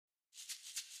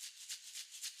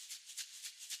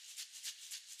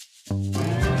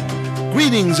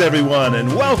Greetings, everyone, and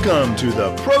welcome to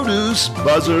the Produce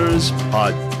Buzzers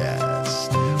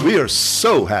podcast. We are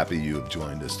so happy you have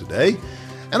joined us today,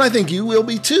 and I think you will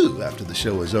be too after the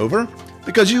show is over,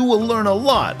 because you will learn a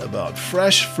lot about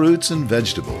fresh fruits and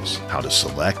vegetables, how to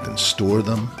select and store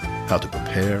them, how to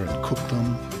prepare and cook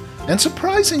them, and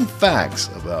surprising facts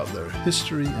about their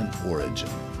history and origin.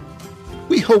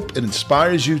 We hope it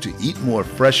inspires you to eat more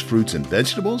fresh fruits and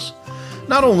vegetables,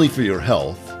 not only for your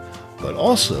health, but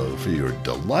also for your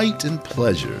delight and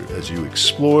pleasure as you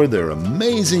explore their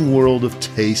amazing world of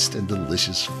taste and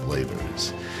delicious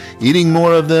flavors. Eating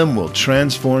more of them will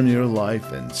transform your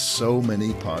life in so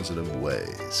many positive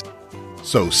ways.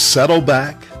 So settle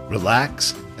back,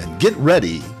 relax, and get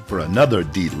ready for another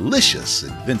delicious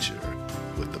adventure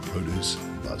with the Produce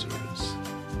Buzzers.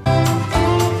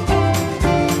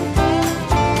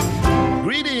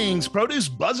 Greetings, Produce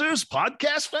Buzzers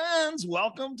podcast fans.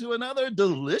 Welcome to another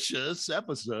delicious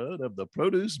episode of the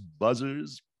Produce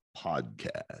Buzzers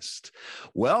podcast.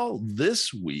 Well,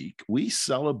 this week we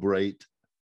celebrate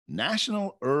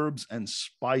National Herbs and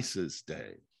Spices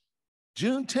Day.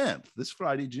 June 10th, this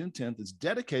Friday, June 10th, is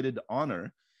dedicated to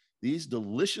honor these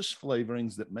delicious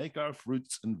flavorings that make our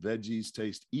fruits and veggies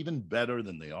taste even better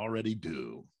than they already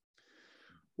do.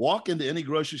 Walk into any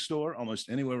grocery store almost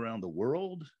anywhere around the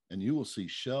world, and you will see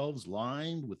shelves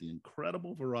lined with the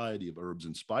incredible variety of herbs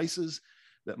and spices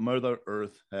that Mother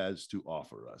Earth has to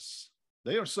offer us.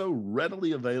 They are so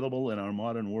readily available in our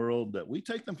modern world that we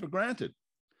take them for granted.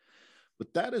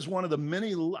 But that is one of the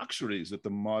many luxuries that the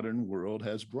modern world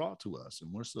has brought to us,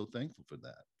 and we're so thankful for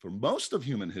that. For most of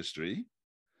human history,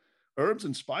 herbs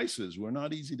and spices were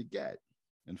not easy to get.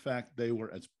 In fact, they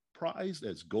were as prized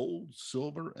as gold,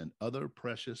 silver, and other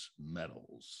precious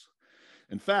metals.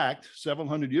 In fact, several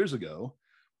hundred years ago,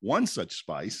 one such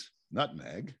spice,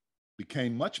 nutmeg,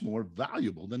 became much more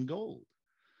valuable than gold.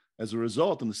 As a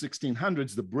result, in the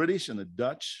 1600s, the British and the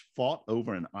Dutch fought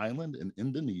over an island in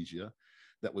Indonesia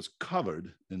that was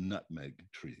covered in nutmeg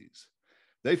trees.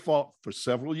 They fought for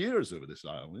several years over this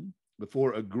island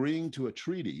before agreeing to a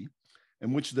treaty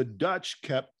in which the Dutch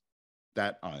kept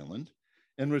that island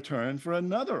in return for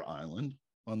another island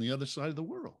on the other side of the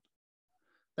world.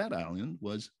 That island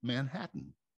was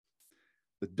Manhattan.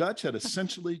 The Dutch had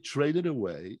essentially traded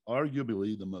away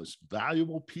arguably the most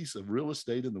valuable piece of real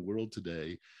estate in the world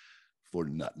today for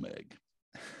nutmeg.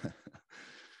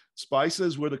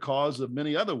 Spices were the cause of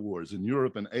many other wars in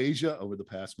Europe and Asia over the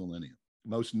past millennium,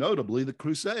 most notably the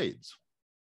Crusades.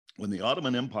 When the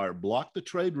Ottoman Empire blocked the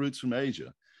trade routes from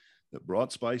Asia that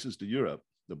brought spices to Europe,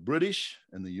 the British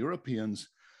and the Europeans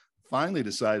finally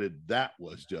decided that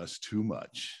was just too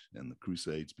much, and the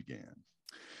Crusades began.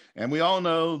 And we all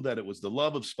know that it was the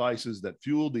love of spices that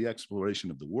fueled the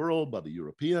exploration of the world by the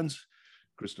Europeans.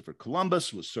 Christopher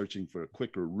Columbus was searching for a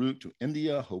quicker route to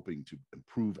India, hoping to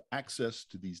improve access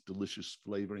to these delicious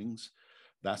flavorings.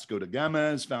 Vasco da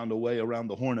Gama found a way around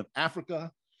the Horn of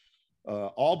Africa,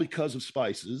 all because of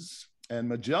spices. And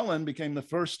Magellan became the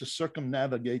first to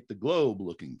circumnavigate the globe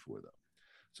looking for them.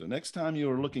 So next time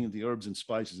you are looking at the herbs and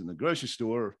spices in the grocery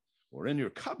store or in your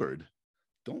cupboard,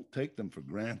 don't take them for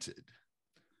granted.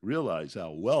 Realize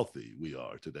how wealthy we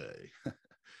are today.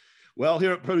 Well,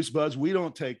 here at Produce Buzz, we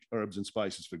don't take herbs and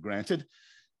spices for granted,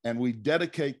 and we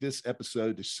dedicate this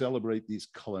episode to celebrate these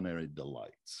culinary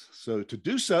delights. So to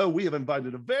do so, we have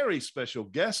invited a very special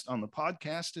guest on the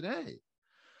podcast today.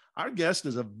 Our guest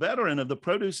is a veteran of the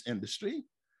produce industry,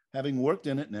 having worked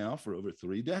in it now for over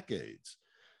 3 decades.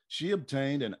 She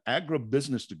obtained an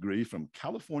agribusiness degree from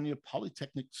California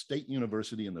Polytechnic State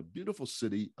University in the beautiful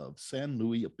city of San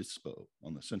Luis Obispo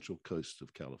on the central coast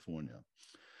of California.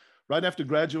 Right after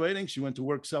graduating, she went to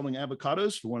work selling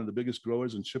avocados for one of the biggest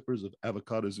growers and shippers of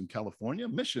avocados in California,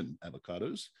 Mission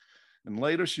Avocados. And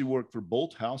later she worked for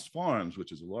Bolt House Farms,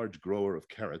 which is a large grower of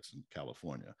carrots in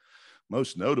California,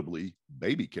 most notably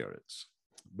baby carrots.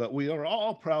 But we are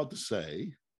all proud to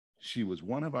say she was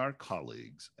one of our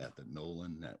colleagues at the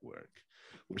Nolan Network,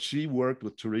 where she worked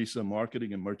with Teresa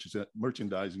marketing and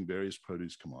merchandising various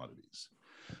produce commodities.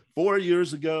 4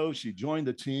 years ago, she joined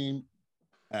the team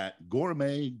at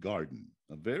Gourmet Garden,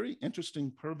 a very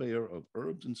interesting purveyor of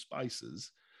herbs and spices,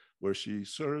 where she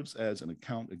serves as an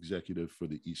account executive for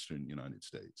the Eastern United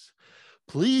States.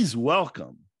 Please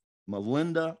welcome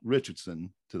Melinda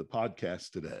Richardson to the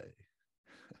podcast today.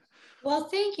 Well,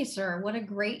 thank you, sir. What a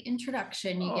great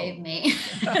introduction you gave me.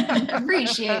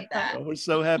 Appreciate that. Well, we're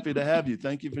so happy to have you.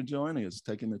 Thank you for joining us,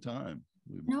 taking the time.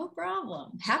 No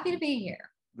problem. Happy to be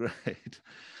here. Great.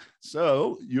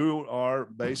 So you are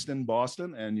based in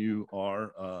Boston, and you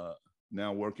are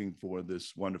now working for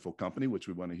this wonderful company, which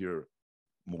we want to hear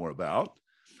more about.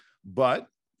 But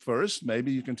first,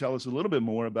 maybe you can tell us a little bit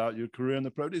more about your career in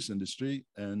the produce industry,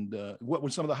 and what were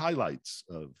some of the highlights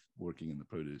of working in the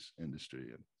produce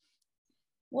industry?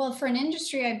 Well, for an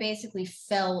industry I basically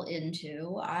fell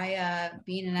into,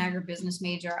 being an agribusiness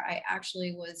major, I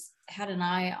actually had an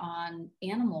eye on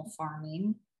animal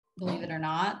farming. Believe it or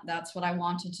not, that's what I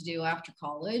wanted to do after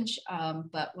college.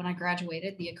 But when I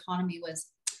graduated, the economy was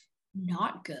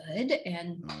not good.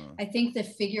 And I think the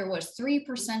figure was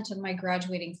 3% of my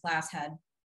graduating class had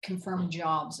confirmed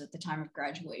jobs at the time of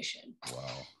graduation. Wow.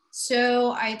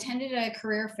 So I attended a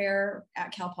career fair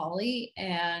at Cal Poly,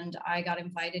 and I got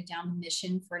invited down to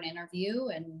Mission for an interview.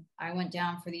 And I went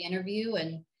down for the interview,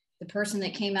 and the person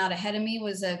that came out ahead of me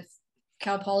was a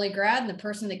Cal Poly grad. And the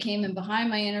person that came in behind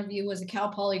my interview was a Cal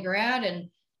Poly grad. And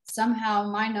somehow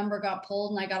my number got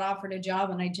pulled and I got offered a job,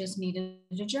 and I just needed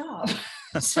a job.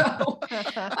 So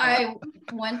I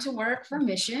went to work for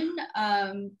Mission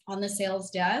on the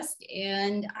sales desk,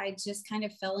 and I just kind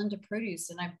of fell into produce,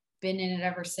 and I've been in it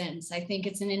ever since. I think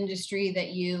it's an industry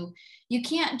that you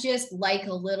can't just like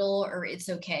a little or it's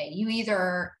okay. You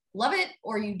either love it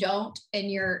or you don't, and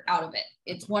you're out of it.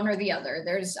 It's one or the other.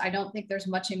 I don't think there's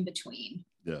much in between.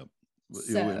 Yeah.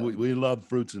 So, we love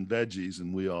fruits and veggies,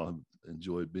 and we all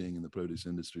enjoyed being in the produce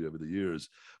industry over the years,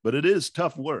 but it is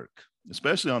tough work,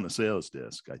 especially on the sales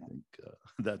desk. I think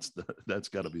that's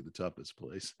got to be the toughest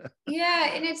place.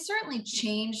 Yeah, and it's certainly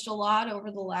changed a lot over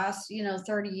the last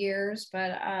 30 years.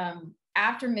 But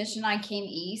after Mission, I came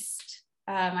east.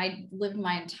 I lived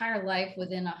my entire life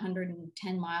within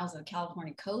 110 miles of the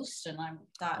California coast, and I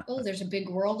thought, oh, there's a big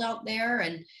world out there.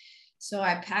 And so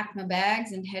I packed my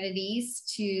bags and headed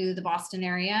east to the Boston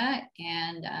area,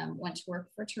 and went to work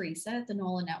for Teresa at the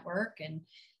NOLA Network and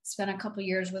spent a couple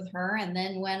years with her. And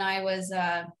then when I was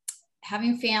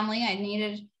having family, I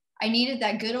needed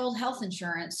that good old health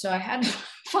insurance. So I had to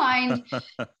find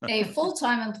a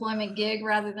full-time employment gig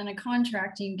rather than a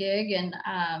contracting gig. And,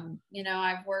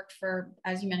 I've worked for,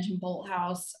 as you mentioned, Bolt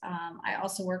House. I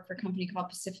also work for a company called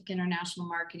Pacific International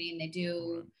Marketing. They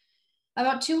do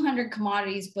about 200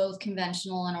 commodities, both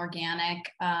conventional and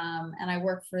organic. And I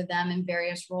work for them in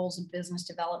various roles of business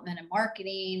development and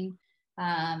marketing.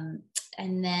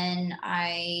 And then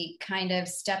I kind of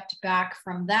stepped back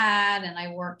from that, and I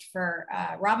worked for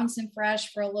Robinson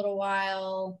Fresh for a little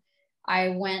while. I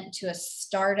went to a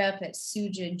startup at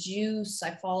Suja Juice.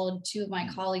 I followed two of my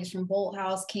colleagues from Bolt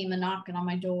House, came and knocking on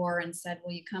my door and said,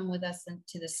 will you come with us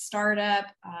into the startup?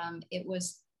 It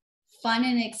was fun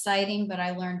and exciting, but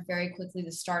I learned very quickly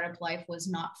the startup life was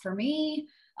not for me.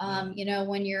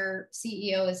 When your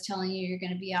CEO is telling you you're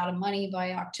going to be out of money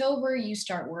by October, you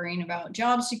start worrying about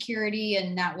job security,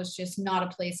 and that was just not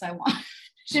a place I wanted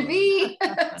to be.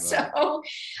 So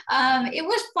it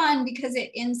was fun because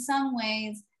in some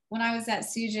ways, when I was at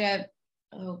Suja,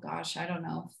 oh gosh, I don't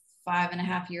know,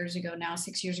 5.5 years ago now,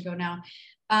 6 years ago now,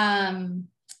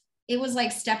 it was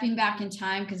like stepping back in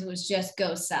time because it was just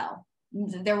go sell.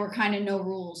 There were kind of no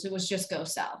rules. It was just go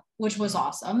sell, which was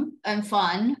awesome and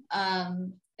fun.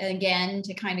 Again,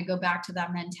 to kind of go back to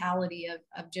that mentality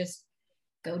of just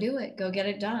go do it, go get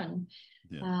it done.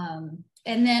 Yeah.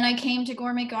 And then I came to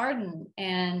Gourmet Garden,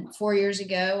 and 4 years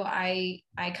ago, I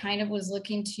kind of was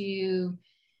looking to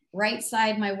right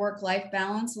side my work-life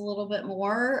balance a little bit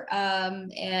more,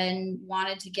 and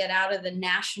wanted to get out of the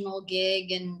national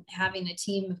gig and having a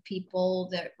team of people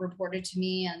that reported to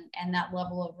me and that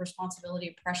level of responsibility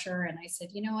and pressure. And I said,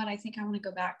 you know what, I think I want to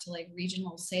go back to like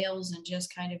regional sales and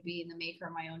just kind of be the maker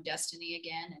of my own destiny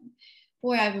again. And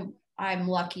boy, I'm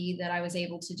lucky that I was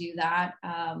able to do that.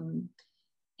 And,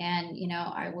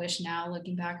 I wish now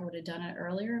looking back, I would have done it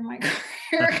earlier in my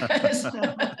career.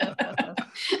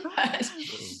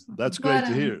 That's great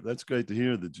to hear. That's great to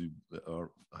hear that you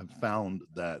have found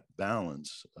that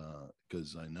balance,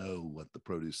 because I know what the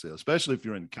produce sales, especially if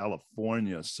you're in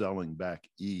California selling back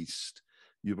east,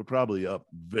 you were probably up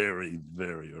very,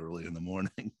 very early in the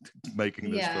morning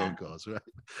making those phone calls, right?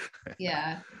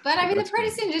 Yeah. But I mean, the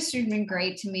produce industry has been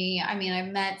great to me. I mean,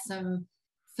 I've met some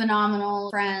phenomenal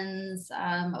friends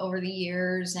over the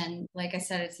years, and like I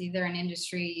said, it's either an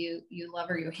industry you love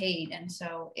or you hate, and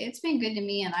so it's been good to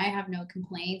me, and I have no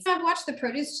complaints. I've watched the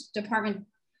produce department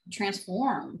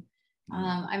transform.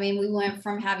 I mean, we went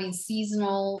from having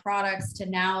seasonal products to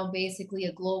now basically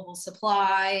a global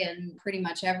supply and pretty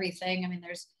much everything. I mean,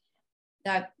 there's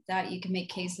that you can make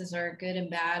cases are good and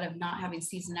bad of not having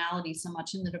seasonality so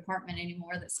much in the department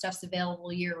anymore, that stuff's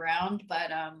available year round,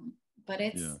 but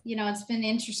it's, it's been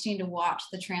interesting to watch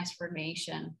the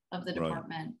transformation of the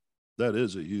department. That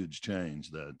is a huge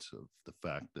change. That's the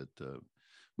fact that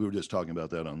We were just talking about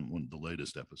that on the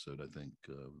latest episode, I think,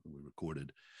 we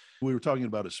recorded. We were talking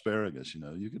about asparagus.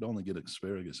 You could only get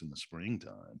asparagus in the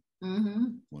springtime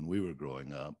when we were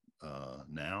growing up.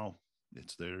 Now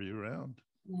it's there year round.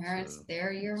 It's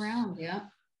there year round. Yeah.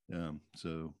 Yeah.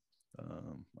 So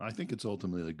I think it's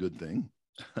ultimately a good thing.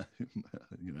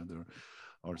 There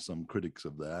are some critics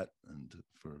of that, and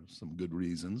for some good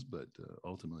reasons, but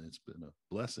ultimately it's been a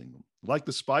blessing. Like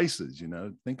the spices,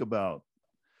 think about,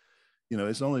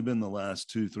 it's only been the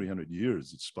last 200-300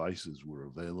 years that spices were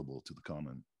available to the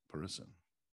common person,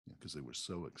 because they were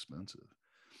so expensive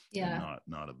and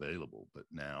not available. But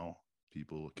now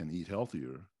people can eat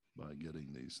healthier by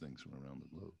getting these things from around the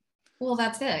globe. Well,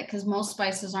 that's it, because most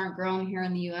spices aren't grown here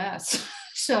in the U.S.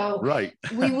 So right.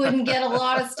 We wouldn't get a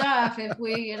lot of stuff if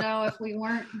we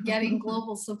weren't getting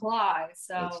global supply.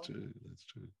 So That's true.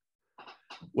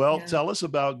 Well, tell us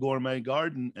about Gourmet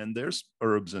Garden and their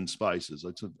herbs and spices.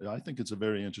 I think it's a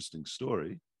very interesting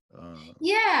story.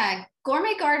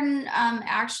 Gourmet Garden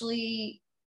actually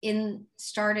it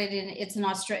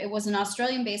was an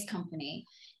Australian-based company.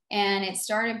 And it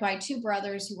started by two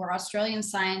brothers who were Australian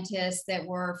scientists that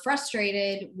were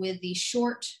frustrated with the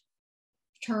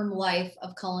short-term life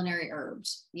of culinary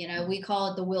herbs. We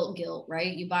call it the wilt guilt,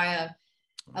 right? You buy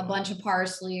a bunch of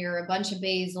parsley or a bunch of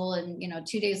basil, and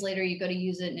 2 days later you go to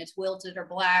use it and it's wilted or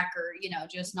black or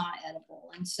just not edible.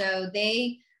 And so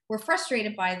they were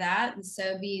frustrated by that. And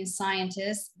so, being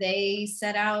scientists, they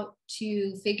set out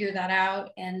to figure that out,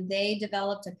 and they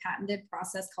developed a patented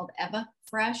process called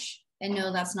EvaFresh. And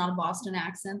no, that's not a Boston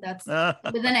accent. That's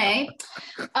with an A.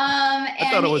 I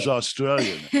thought it was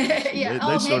Australian. Yeah,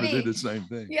 they sort of do the same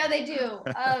thing. Yeah, they do.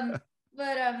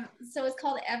 So it's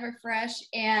called EvaFresh,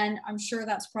 and I'm sure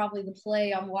that's probably the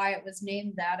play on why it was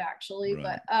named that, actually.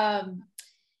 Right. But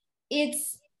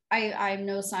I'm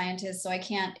no scientist, so I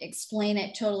can't explain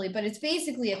it totally. But it's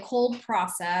basically a cold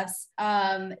process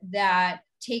that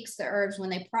takes the herbs when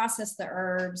they process the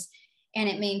herbs, and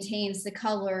it maintains the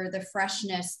color, the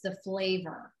freshness, the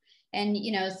flavor. And,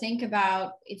 think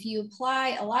about if you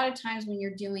apply, a lot of times when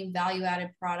you're doing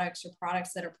value-added products or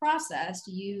products that are processed,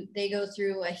 they go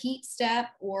through a heat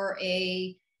step or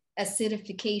a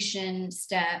acidification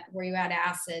step where you add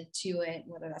acid to it,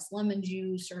 whether that's lemon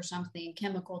juice or something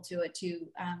chemical to it to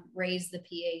raise the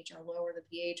pH or lower the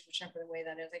pH, whichever way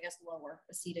that is. I guess lower.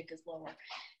 Acetic is lower.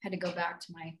 Had to go back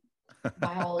to my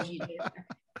biology days there.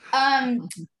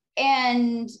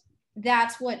 And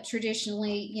that's what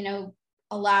traditionally,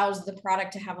 allows the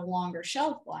product to have a longer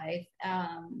shelf life.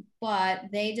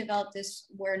 But they developed this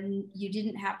where you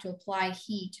didn't have to apply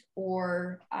heat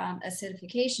or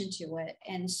acidification to it.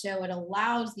 And so it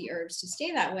allows the herbs to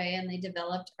stay that way. And they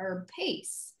developed herb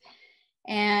paste.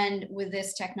 And with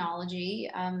this technology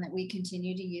that we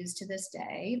continue to use to this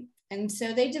day. And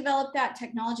so they developed that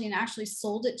technology and actually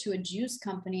sold it to a juice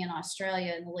company in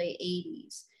Australia in the late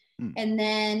 80s. And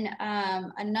then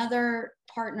another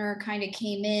partner kind of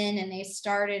came in, and they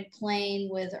started playing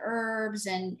with herbs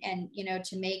and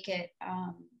to make it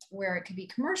where it could be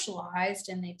commercialized.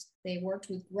 And they worked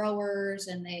with growers,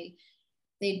 and they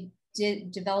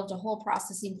developed a whole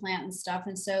processing plant and stuff.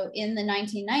 And so in the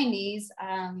 1990s,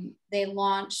 they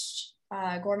launched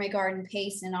Gourmet Garden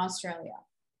Paste in Australia.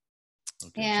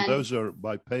 Okay, and so those are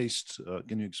by paste.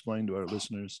 Can you explain to our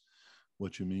listeners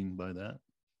what you mean by that?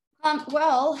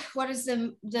 Well, what is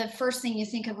the first thing you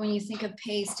think of when you think of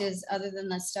paste, is other than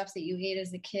the stuff that you ate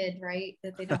as a kid, right?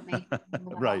 That they don't make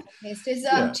right. Paste is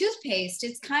toothpaste.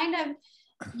 It's kind of,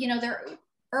 they're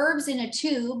herbs in a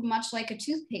tube, much like a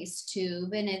toothpaste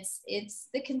tube, and it's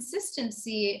the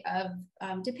consistency of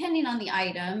depending on the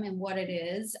item and what it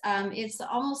is. It's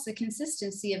almost the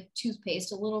consistency of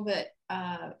toothpaste, a little bit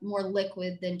more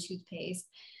liquid than toothpaste.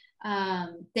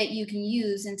 That you can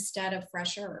use instead of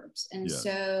fresh herbs. And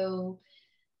so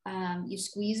you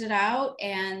squeeze it out,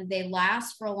 and they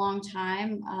last for a long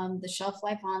time. The shelf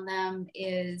life on them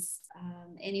is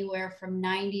anywhere from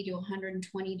 90 to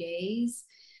 120 days.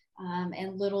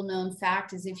 And little known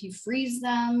fact is if you freeze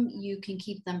them, you can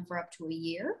keep them for up to a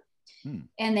year.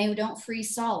 And they don't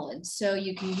freeze solid. So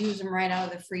you can use them right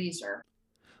out of the freezer.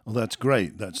 Well, that's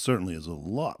great. That certainly is a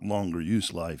lot longer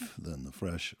use life than the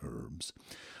fresh herbs.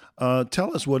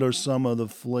 Tell us, what are some of the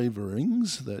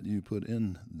flavorings that you put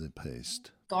in the paste?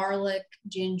 Garlic,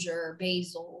 ginger,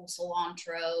 basil,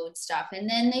 cilantro, and stuff. And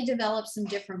then they develop some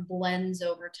different blends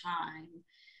over time.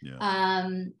 Yeah.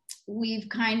 We've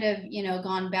kind of,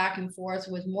 gone back and forth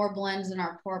with more blends in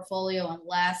our portfolio and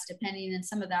less, depending, and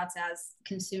some of that's as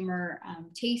consumer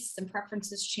tastes and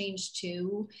preferences change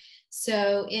too.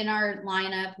 So in our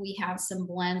lineup, we have some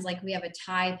blends, like we have a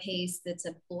Thai paste that's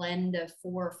a blend of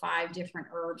 4 or 5 different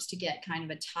herbs to get kind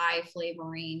of a Thai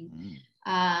flavoring.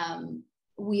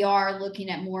 We are looking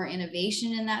at more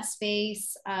innovation in that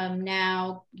space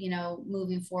now,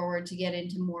 moving forward to get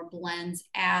into more blends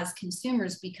as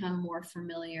consumers become more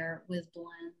familiar with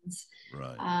blends.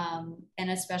 Right.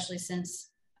 And especially since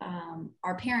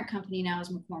our parent company now is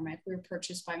McCormick. We were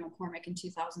purchased by McCormick in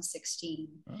 2016.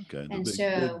 Okay. And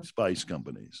big spice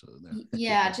company. So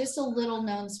yeah, just a little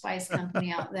known spice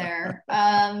company out there.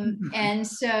 And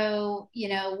so,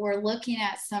 we're looking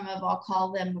at some of, I'll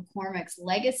call them McCormick's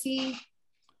legacy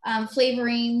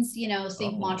flavorings,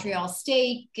 think Montreal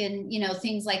steak and,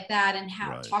 things like that, and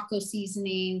how taco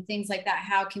seasoning, things like that.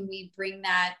 How can we bring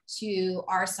that to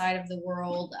our side of the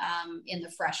world in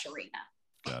the fresh arena?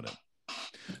 Got it.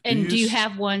 And do you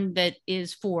have one that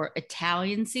is for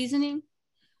Italian seasoning?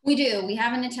 We do. We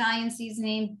have an Italian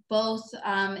seasoning, both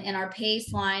in our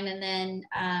paste line. And then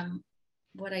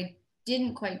what I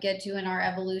didn't quite get to in our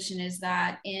evolution is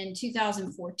that in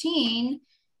 2014,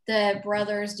 the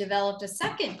brothers developed a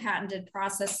second patented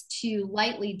process to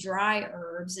lightly dry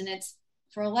herbs. And it's,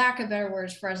 for lack of better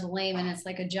words, for us laymen, it's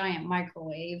like a giant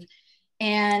microwave.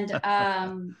 And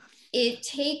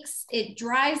it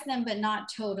dries them, but not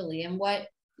totally. And what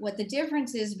the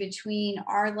difference is between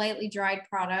our lightly dried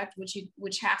product,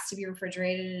 which has to be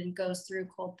refrigerated and goes through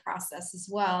cold process as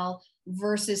well,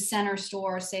 versus center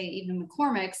store, say even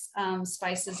McCormick's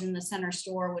spices in the center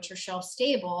store, which are shelf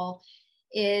stable,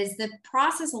 is the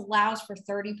process allows for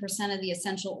 30% of the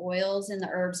essential oils in the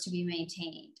herbs to be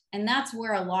maintained. And that's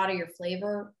where a lot of your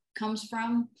flavor comes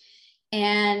from.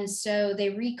 And so they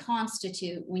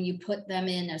reconstitute when you put them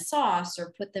in a sauce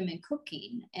or put them in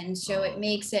cooking. And so it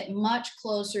makes it much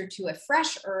closer to a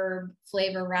fresh herb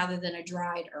flavor rather than a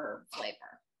dried herb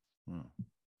flavor.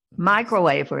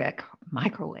 Microwave, Rick.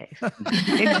 Microwave.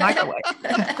 Big microwave.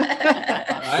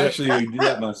 I actually do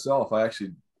that myself. I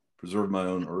actually preserve my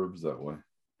own herbs that way.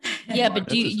 Yeah,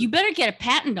 but you better get a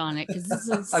patent on it, because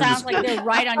this sounds like they're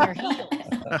right on your heels.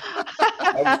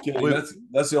 I was kidding.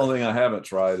 That's the only thing I haven't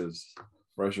tried is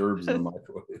fresh herbs in the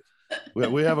microwave.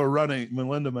 We have a running,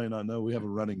 Melinda may not know, we have a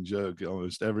running joke.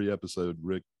 Almost every episode,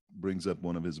 Rick brings up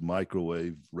one of his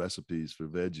microwave recipes for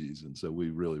veggies. And so we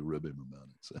really rib him about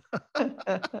it. So.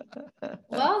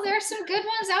 Well, there's some good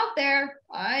ones out there.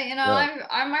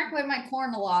 I microwave my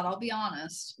corn a lot. I'll be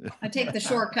honest. I take the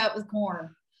shortcut with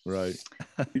corn. Right.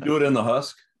 You do it in the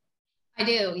husk? I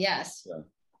do, yes. Yeah.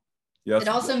 Yes. It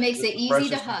also makes it easy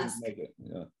to husk.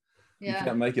 Yeah. You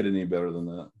can't make it any better than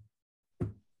that.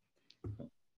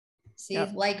 See,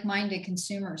 like-minded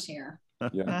consumers here.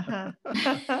 Yeah.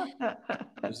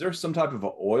 Is there some type of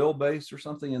an oil base or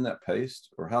something in that paste,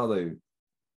 or how do they?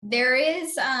 There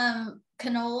is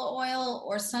canola oil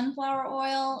or sunflower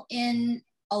oil in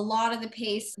a lot of the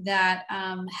paste that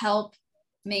help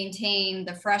maintain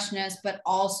the freshness, but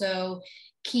also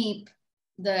keep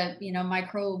the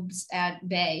microbes at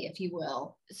bay, if you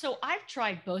will. So I've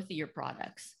tried both of your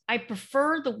products. I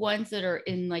prefer the ones that are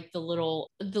in like the little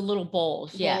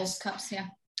bowls. Bowls, cups, yeah.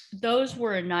 Those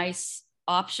were a nice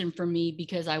option for me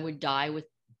because I would die with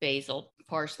basil,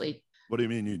 parsley. What do you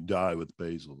mean you die with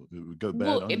basil? It would go bad.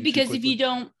 Well, because if you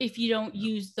don't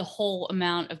use the whole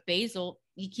amount of basil,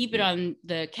 you keep it on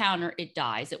the counter, it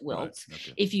dies, it wilts. Right.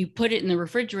 Okay. If you put it in the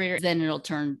refrigerator, then it'll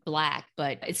turn black,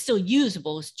 but it's still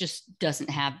usable. It just doesn't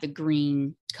have the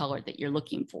green color that you're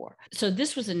looking for. So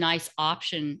this was a nice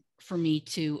option for me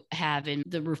to have in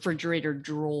the refrigerator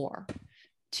drawer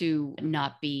to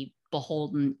not be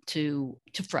beholden to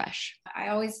fresh. I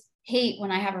always hate when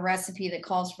I have a recipe that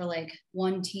calls for like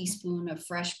 1 teaspoon of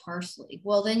fresh parsley.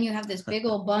 Well, then you have this big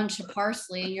old bunch of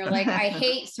parsley and you're like, I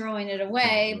hate throwing it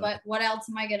away, but what else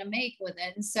am I going to make with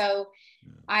it? And so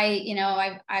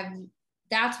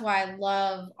that's why I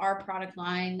love our product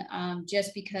line,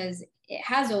 just because it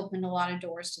has opened a lot of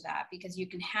doors to that, because you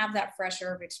can have that fresh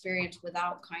herb experience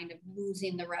without kind of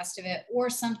losing the rest of it,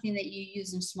 or something that you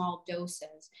use in small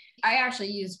doses. I actually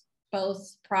use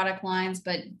both product lines,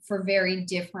 but for very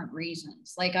different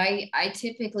reasons. Like I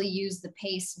typically use the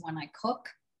paste when I cook,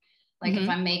 like if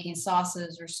I'm making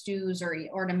sauces or stews or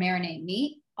to marinate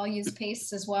meat, I'll use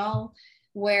paste as well.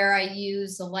 where I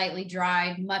use the lightly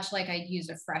dried, much like I'd use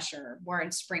a fresh herb, where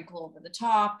I'd sprinkle over the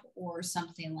top or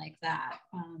something like that.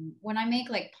 When I make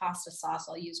like pasta sauce,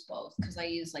 I'll use both, because I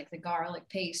use like the garlic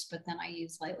paste, but then I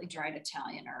use lightly dried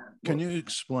Italian herb. Can you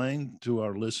explain to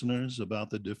our listeners about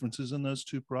the differences in those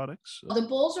two products? The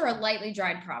bowls are a lightly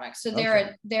dried product, so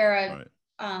they're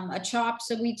a chopped.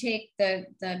 So we take the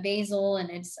basil, and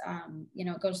it's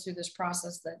it goes through this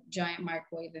process, the giant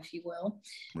microwave, if you will,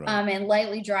 and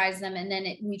lightly dries them, and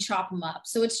then we chop them up.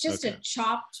 So it's just a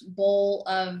chopped bowl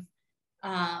of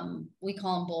we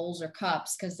call them bowls or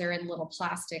cups because they're in little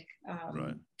plastic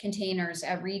containers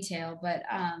at retail, but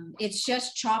it's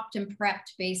just chopped and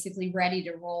prepped, basically ready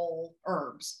to roll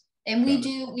herbs. And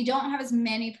we don't have as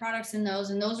many products in those.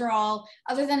 And those are all,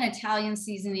 other than Italian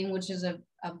seasoning, which is a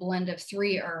blend of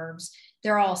 3 herbs,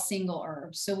 they're all single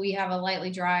herbs. So we have a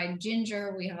lightly dried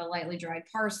ginger, we have a lightly dried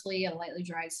parsley, a lightly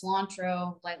dried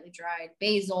cilantro, lightly dried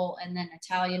basil, and then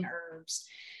Italian herbs.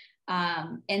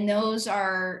 And those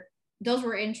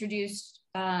were introduced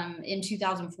in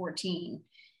 2014.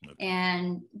 Okay.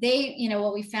 And they,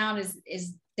 what we found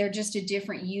is they're just a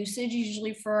different usage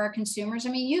usually for our consumers. I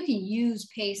mean, you can use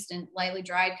paste and lightly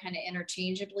dried kind of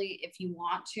interchangeably if you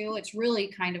want to. It's really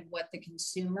kind of what the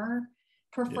consumer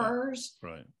prefers. Yeah,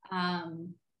 right.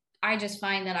 I just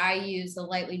find that I use the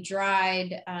lightly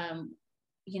dried,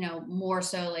 more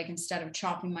so, like instead of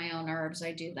chopping my own herbs,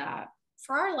 I do that.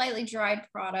 For our lightly dried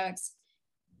products,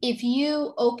 if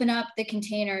you open up the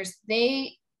containers,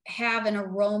 they have an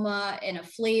aroma and a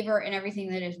flavor and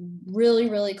everything that is really,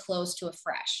 really close to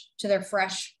their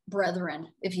fresh brethren,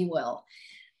 if you will.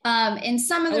 And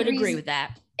some of the agree with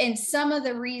that. And some of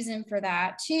the reason for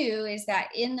that too is that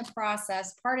in the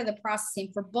process, part of the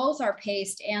processing for both our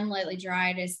paste and lightly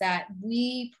dried is that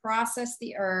we process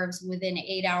the herbs within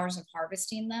 8 hours of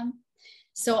harvesting them.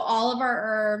 So all of our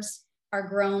herbs are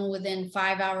grown within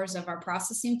 5 hours of our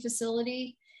processing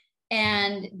facility.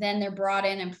 And then they're brought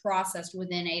in and processed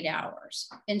within 8 hours.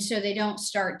 And so they don't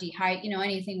start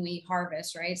anything we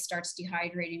harvest, right, starts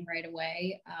dehydrating right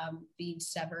away, being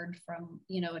severed from,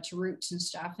 its roots and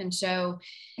stuff. And so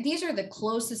these are the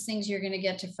closest things you're going to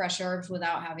get to fresh herbs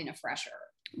without having a fresh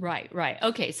herb. Right.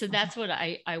 Okay. So that's what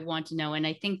I want to know. And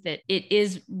I think that it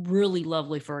is really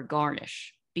lovely for a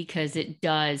garnish because it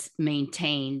does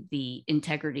maintain the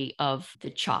integrity of the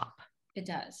chop. It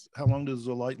does. How long does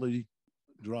the lightly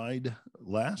dried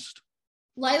last?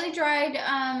 Lightly dried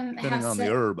depending on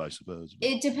the herb, I suppose.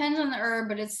 It depends on the herb,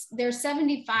 but there's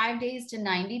 75 days to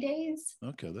 90 days.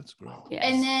 Okay, that's great. Yes.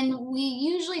 And then we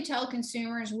usually tell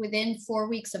consumers within 4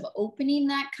 weeks of opening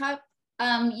that cup,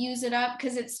 use it up,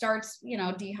 because it starts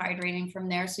dehydrating from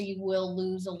there, so you will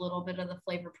lose a little bit of the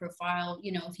flavor profile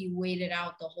if you wait it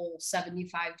out the whole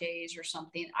 75 days or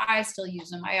something. I still use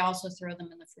them. I also throw them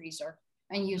in the freezer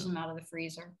and use them out of the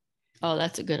freezer. Oh,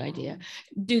 that's a good idea.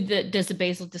 Does the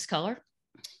basil discolor?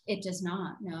 It does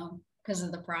not, no, because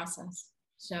of the process.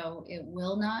 So it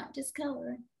will not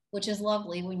discolor, which is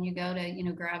lovely when you go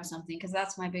to, grab something, because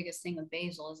that's my biggest thing with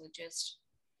basil is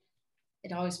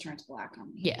it always turns black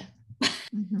on me. Yeah.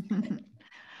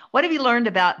 What have you learned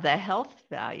about the health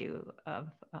value of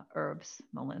herbs,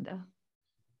 Melinda?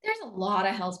 There's a lot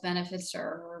of health benefits to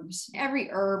herbs. Every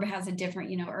herb has a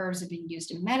different, herbs have been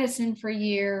used in medicine for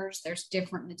years. There's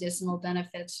different medicinal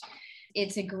benefits.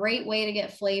 It's a great way to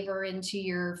get flavor into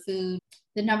your food.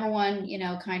 The number one,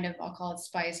 I'll call it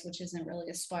spice, which isn't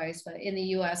really a spice, but in the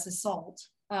US is salt,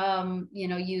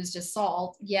 used as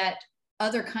salt, yet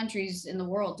other countries in the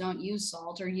world don't use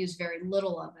salt or use very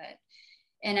little of it.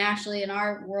 And actually in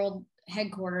our world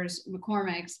headquarters,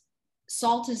 McCormick's,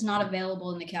 salt is not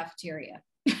available in the cafeteria.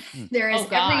 There is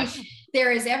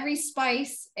every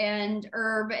spice and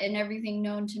herb and everything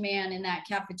known to man in that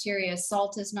cafeteria.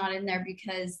 Salt is not in there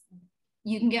because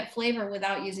you can get flavor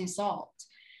without using salt.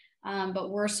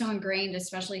 But we're so ingrained,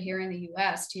 especially here in the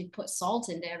US, to put salt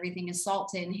into everything, and salt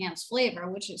to enhance flavor,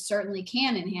 which it certainly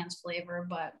can enhance flavor.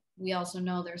 But we also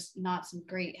know there's not some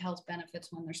great health benefits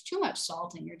when there's too much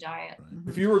salt in your diet.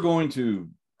 If you were going to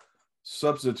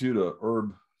substitute a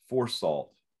herb for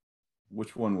salt,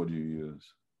 which one would you use?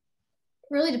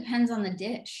 It really depends on the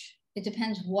dish. It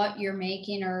depends what you're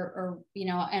making or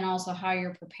and also how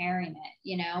you're preparing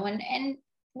it, and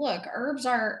look, herbs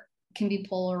can be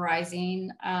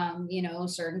polarizing.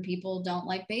 Certain people don't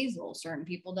like basil. Certain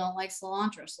people don't like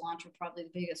cilantro. Cilantro, probably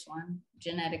the biggest one.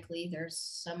 Genetically, there's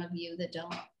some of you that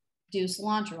don't do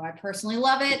cilantro. I personally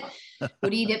love it,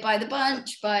 would eat it by the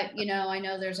bunch, but I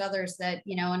know there's others that,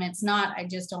 and it's not, I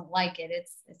just don't like it.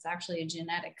 It's actually a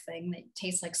genetic thing that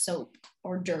tastes like soap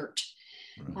or dirt,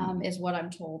 is what I'm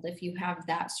told. If you have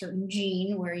that certain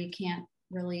gene where you can't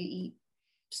really eat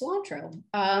cilantro.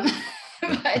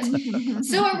 But,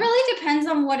 so it really depends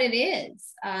on what it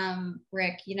is,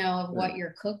 Rick, you know, of what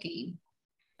you're cooking.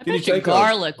 I bet you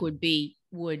garlic would be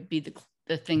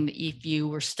the thing that if you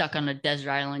were stuck on a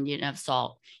desert island, you didn't have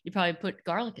salt, you'd probably put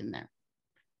garlic in there.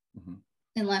 Mm-hmm.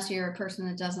 Unless you're a person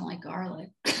that doesn't like garlic.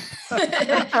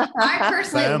 I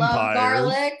personally love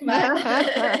garlic,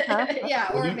 but yeah,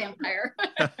 or a vampire.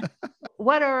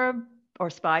 What herb or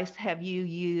spice have you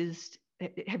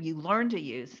learned to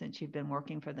use since you've been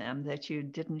working for them that you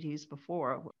didn't use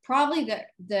before? Probably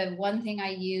the one thing I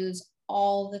use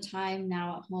all the time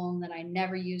now at home that I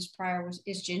never used prior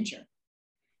is ginger.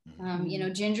 You know,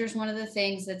 ginger is one of the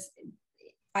things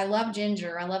I love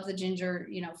ginger. I love the ginger,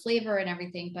 you know, flavor and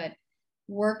everything, but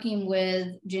working with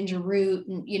ginger root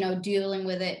and, you know, dealing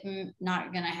with it,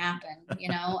 not going to happen, you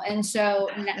know? And so,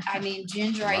 I mean,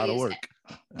 ginger, I use it.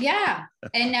 Yeah.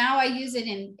 And now I use it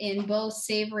in both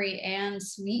savory and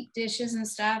sweet dishes and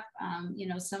stuff. You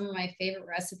know, some of my favorite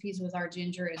recipes with our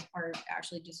ginger are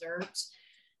actually desserts,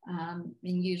 and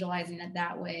utilizing it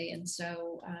that way. And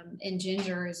so, and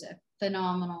ginger is a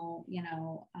phenomenal, you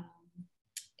know,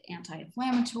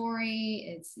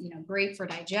 anti-inflammatory. It's, you know, great for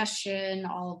digestion,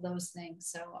 all of those things.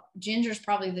 So ginger is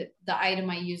probably the item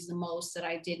I use the most that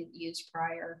I didn't use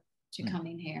prior to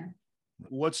coming here.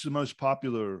 What's the most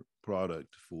popular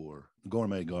product for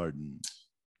Gourmet Garden?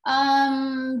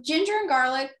 Ginger and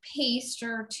garlic paste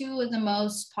are two of the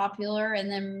most popular,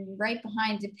 and then right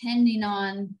behind, depending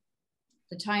on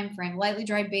the time frame, lightly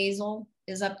dried basil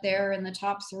is up there in the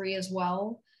top 3 as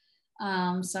well.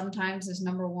 Sometimes is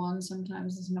number 1,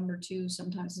 sometimes is number 2,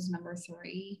 sometimes is number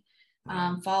 3,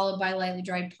 followed by lightly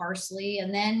dried parsley.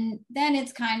 And then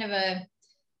it's kind of a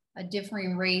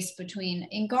differing race between,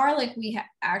 in garlic, we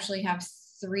actually have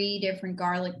 3 different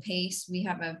garlic pastes. We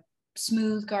have a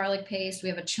smooth garlic paste. We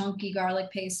have a chunky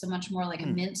garlic paste, so much more like a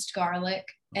minced garlic.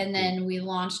 And then we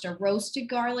launched a roasted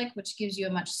garlic, which gives you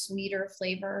a much sweeter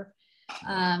flavor.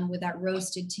 With that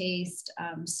roasted taste.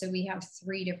 So we have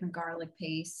 3 different garlic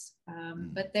pastes,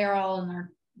 but they're all in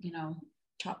their, you know,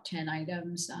 top 10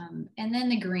 items. And then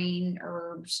the green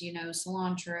herbs, you know,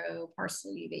 cilantro,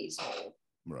 parsley, basil,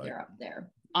 they're up there.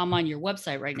 I'm on your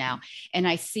website right now, and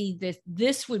I see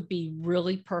this would be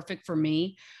really perfect for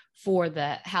me for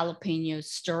the jalapeno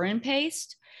stir-in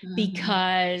paste,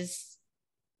 because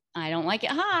I don't like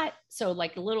it hot. So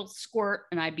like a little squirt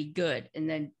and I'd be good. And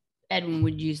then Edwin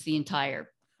would use the entire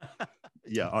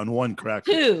on one cracker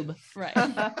tube, right?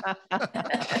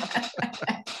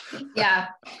 Yeah,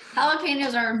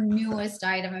 jalapenos are our newest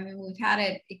item. I mean, we've had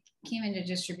it came into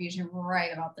distribution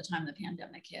right about the time the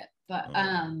pandemic hit,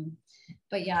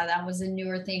 but yeah, that was a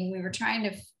newer thing. We were trying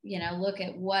to, you know, look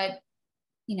at what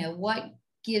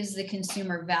gives the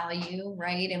consumer value,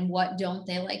 right? And what don't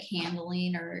they like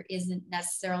handling or isn't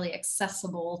necessarily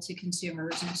accessible to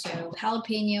consumers. And so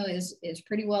jalapeno is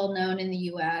pretty well known in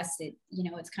the US. It, you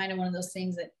know, it's kind of one of those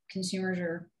things that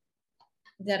consumers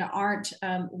that aren't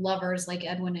lovers like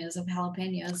Edwin is of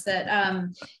jalapenos,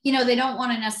 that, you know, they don't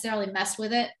want to necessarily mess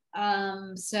with it.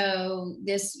 So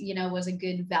this, you know, was a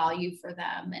good value for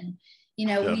them. And, you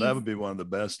know, that would be one of the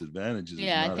best advantages.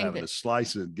 Yeah, not having to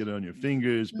slice it, get it on your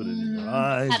fingers, put it in your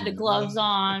eyes. Have the gloves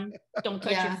on. Don't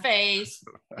touch your face.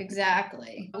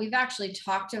 Exactly. We've actually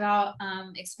talked about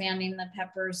expanding the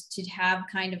peppers to have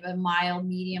kind of a mild,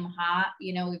 medium hot.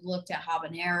 You know, we've looked at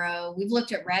habanero. We've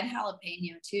looked at red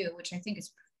jalapeno too, which I think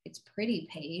it's pretty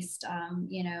paste,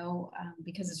 you know,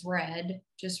 because it's red,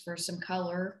 just for some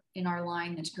color in our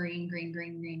line that's green,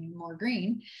 and more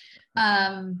green.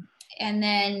 And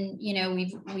then, you know,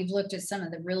 we've looked at some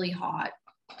of the really hot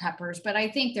peppers, but I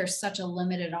think there's such a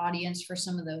limited audience for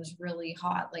some of those really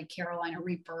hot, like Carolina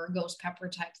Reaper, ghost pepper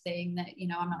type thing, that, you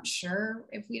know, I'm not sure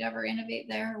if we'd ever innovate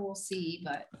there. We'll see.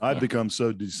 But I've become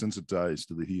so desensitized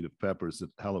to the heat of peppers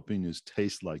that jalapenos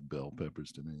taste like bell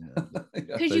peppers to me.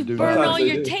 Because you burn all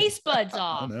your taste buds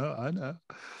off. I know.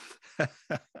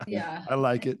 Yeah, I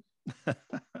like it.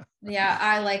 Yeah,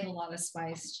 I like a lot of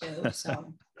spice too.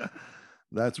 So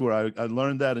that's where I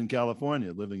learned that in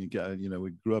California, living in, you know,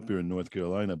 we grew up here in North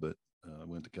Carolina, but I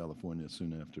went to California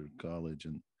soon after college,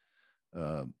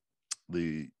 and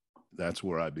that's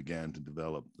where I began to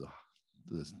develop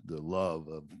the love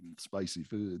of spicy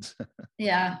foods.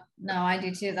 Yeah, no, I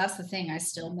do too. That's the thing I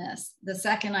still miss. The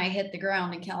second I hit the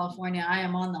ground in California, I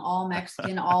am on the all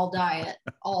Mexican, all diet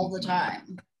all the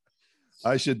time.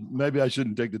 Maybe I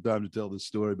shouldn't take the time to tell this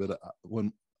story, but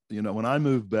when I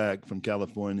moved back from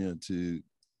California to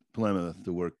Plymouth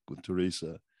to work with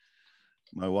Teresa,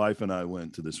 my wife and I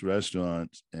went to this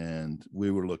restaurant and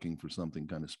we were looking for something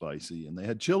kind of spicy, and they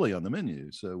had chili on the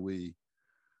menu. So we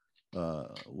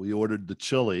we ordered the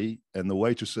chili, and the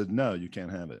waitress said, "No, you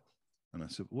can't have it." And I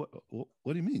said, what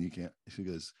do you mean you can't? She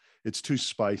goes, "It's too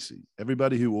spicy.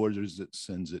 Everybody who orders it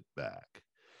sends it back."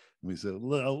 And we said,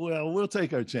 well, we'll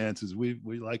take our chances. We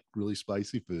like really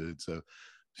spicy food. So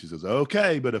she says,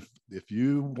 "Okay, but if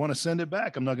you want to send it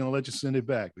back, I'm not going to let you send it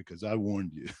back because I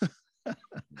warned you."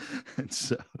 And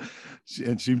so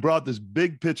she brought this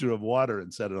big pitcher of water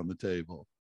and set it on the table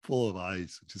full of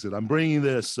ice. She said, "I'm bringing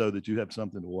this so that you have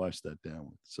something to wash that down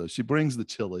with." So she brings the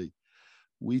chili.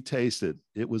 We tasted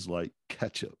it. Was like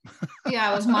ketchup.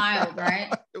 Yeah, it was mild,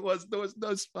 right? There was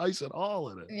no spice at all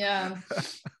in it. Yeah.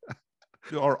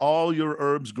 Are all your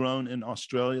herbs grown in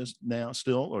Australia now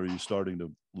still, or are you starting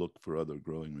to look for other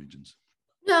growing regions?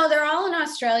 No, they're all in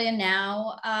Australia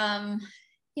now.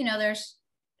 There's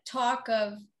talk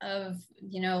of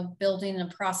building a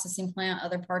processing plant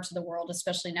other parts of the world,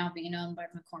 especially now being owned by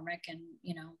McCormick, and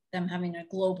them having a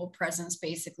global presence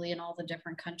basically in all the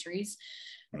different countries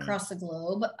across the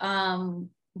globe.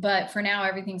 But for now,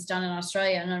 everything's done in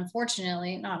Australia. And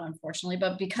not unfortunately,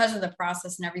 but because of the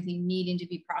process and everything needing to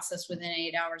be processed within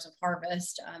 8 hours of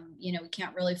harvest, we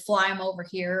can't really fly them over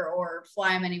here or fly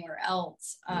them anywhere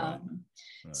else. Right.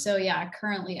 So yeah,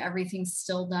 currently everything's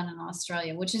still done in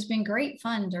Australia, which has been great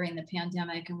fun during the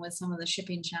pandemic and with some of the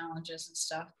shipping challenges and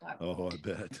stuff. But, oh, I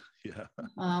bet. Yeah.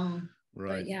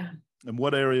 Right. Yeah. And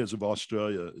what areas of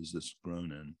Australia is this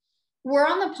grown in? We're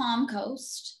on the Palm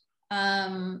Coast.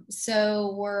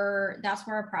 So that's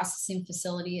where our processing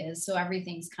facility is. So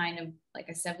everything's kind of, like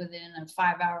I said, within a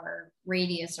 5-hour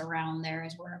radius around there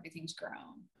is where everything's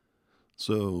grown.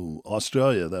 So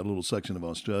Australia, that little section of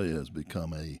Australia, has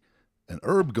become an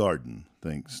herb garden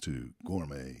thanks to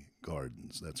Gourmet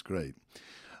Gardens. That's great.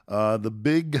 The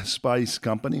big spice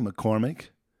company,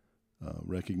 McCormick,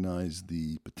 recognized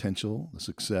the potential, the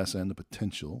success and the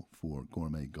potential for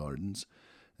Gourmet Gardens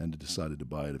and decided to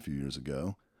buy it a few years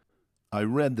ago. I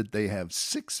read that they have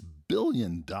 $6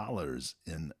 billion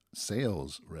in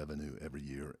sales revenue every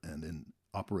year and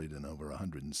operate in over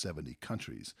 170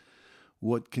 countries.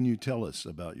 What can you tell us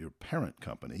about your parent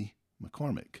company,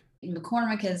 McCormick?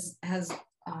 McCormick has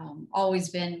always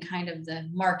been kind of the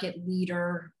market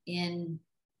leader in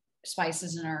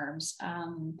spices and herbs.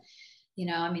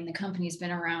 The company's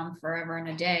been around forever and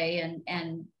a day,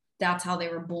 and that's how they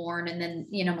were born. And then,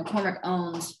 McCormick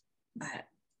owns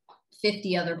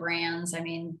 50 other brands.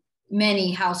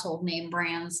 Many household name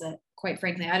brands that, quite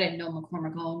frankly, I didn't know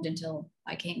McCormick owned until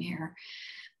I came here.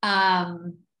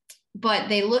 But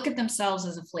they look at themselves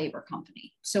as a flavor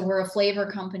company. So we're a flavor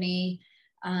company.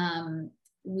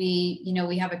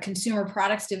 We have a consumer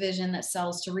products division that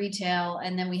sells to retail,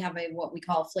 and then we have what we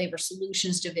call flavor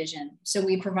solutions division. So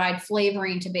we provide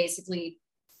flavoring to basically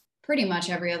pretty much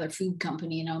every other food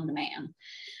company known to man.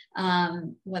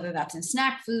 Whether that's in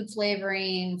snack food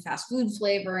flavoring, fast food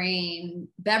flavoring,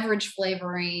 beverage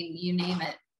flavoring, you name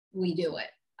it, we do it.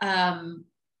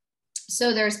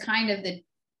 So there's kind of the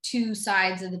two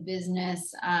sides of the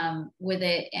business with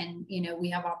it. And, we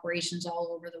have operations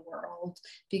all over the world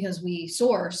because we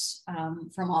source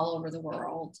from all over the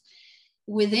world.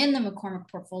 Within the McCormick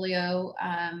portfolio,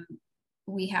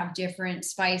 we have different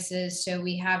spices. So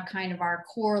we have kind of our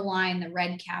core line, the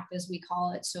red cap, as we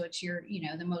call it. So it's your,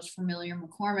 the most familiar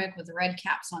McCormick with the red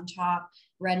caps on top,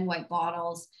 red and white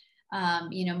bottles.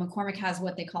 McCormick has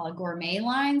what they call a gourmet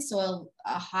line. So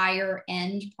a higher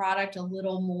end product, a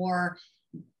little more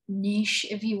niche,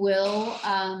 if you will,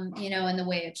 in the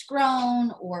way it's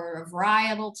grown or a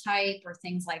varietal type or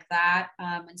things like that.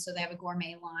 And so they have a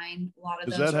gourmet line. A lot of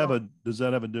does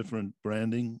that have a different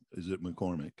branding? Is it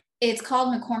McCormick? It's called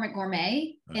McCormick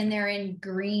Gourmet, okay. And they're in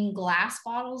green glass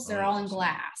bottles. They're all in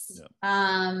glass.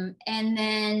 Yeah. And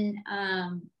then,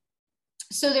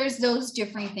 so there's those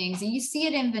different things, and you see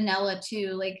it in vanilla too.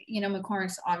 Like,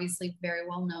 McCormick's obviously very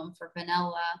well known for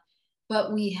vanilla,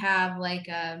 but we have like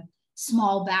a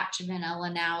small batch of vanilla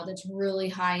now that's really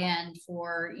high end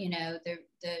for,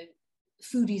 the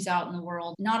foodies out in the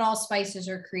world. Not all spices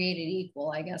are created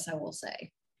equal, I guess I will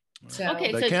say. So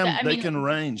okay, they can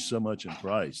range so much in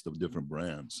price, the different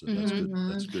brands. So that's good.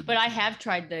 That's good. But I have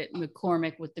tried the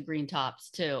McCormick with the green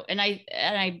tops too, and I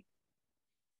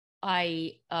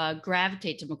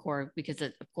gravitate to McCormick because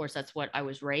of course that's what I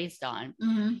was raised on.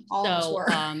 All of us were.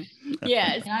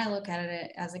 Yes. And I look at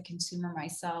it as a consumer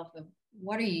myself of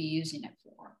what are you using it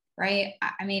for, right?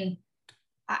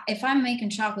 If I'm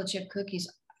making chocolate chip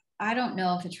cookies, I don't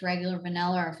know if it's regular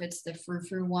vanilla or if it's the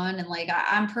frou-frou one. And like,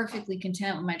 I'm perfectly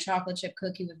content with my chocolate chip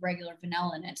cookie with regular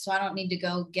vanilla in it. So I don't need to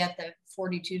go get the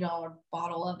 $42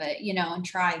 bottle of it, and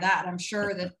try that. I'm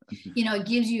sure that, it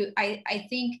gives you, I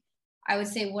think I would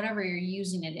say whatever you're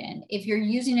using it in. If you're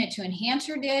using it to enhance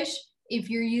your dish, if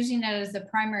you're using it as the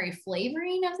primary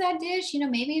flavoring of that dish,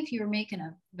 maybe if you were making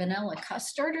a vanilla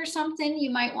custard or something,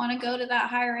 you might want to go to that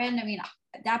higher end. I mean,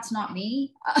 that's not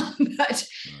me, but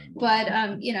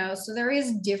so there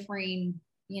is differing,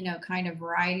 kind of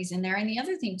varieties in there. And the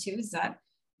other thing too, is that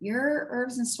your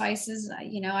herbs and spices,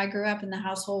 I grew up in the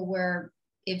household where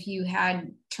if you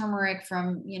had turmeric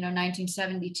from,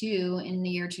 1972 in the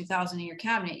year 2000 in your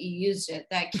cabinet, you used it.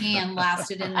 That can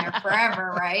lasted in there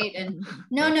forever, right? And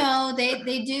no,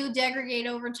 they do degrade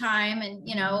over time, and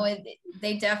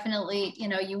they definitely,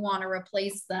 you want to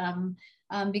replace them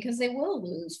because they will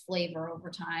lose flavor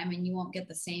over time, and you won't get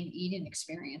the same eating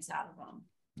experience out of them.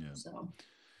 Yeah. So,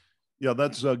 yeah,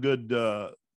 that's a good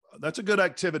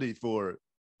activity for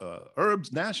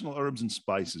National Herbs and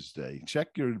Spices Day.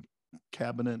 Check your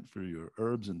cabinet for your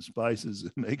herbs and spices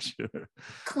and make sure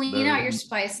clean out your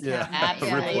spice cabinet.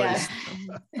 Absolutely.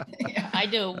 Yeah. I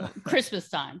do Christmas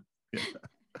time. Yeah.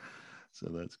 So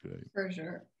that's great. For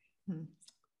sure.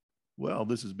 Well,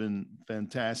 this has been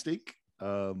fantastic.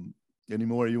 Any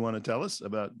more you want to tell us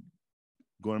about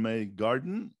Gourmet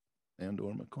Garden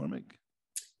and/or McCormick?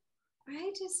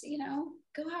 I just,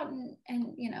 go out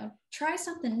and try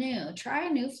something new, try a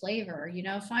new flavor,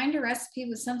 find a recipe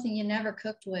with something you never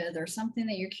cooked with or something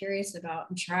that you're curious about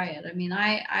and try it. I mean,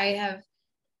 I have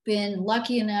been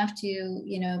lucky enough to,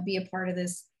 be a part of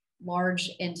this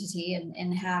large entity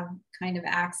and have kind of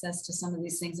access to some of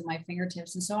these things at my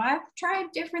fingertips. And so I've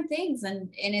tried different things, and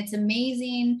it's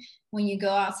amazing when you go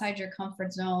outside your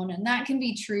comfort zone. And that can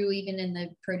be true even in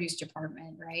the produce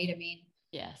department, right? I mean,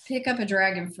 yes, pick up a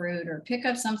dragon fruit or pick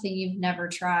up something you've never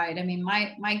tried. I mean,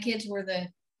 my kids were the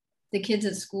kids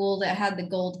at school that had the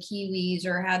gold kiwis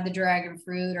or had the dragon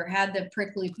fruit or had the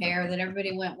prickly pear that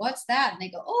everybody went, what's that? And they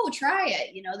go, oh, try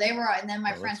it. They were, and then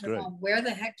my friends were going, where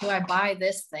the heck do I buy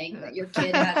this thing that your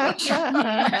kid had?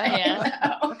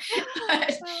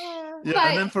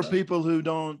 And then for people who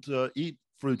don't eat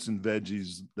fruits and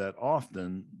veggies that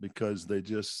often because they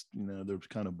just, they're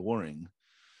kind of boring.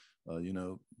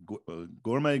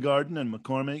 Gourmet Garden and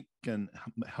McCormick can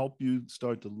help you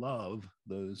start to love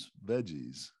those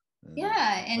veggies.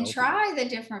 And try the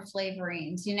different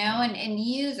flavorings, and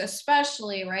use,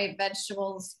 especially, right,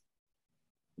 vegetables.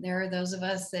 There are those of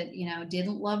us that,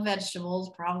 didn't love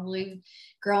vegetables probably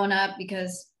growing up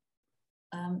because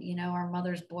our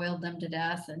mothers boiled them to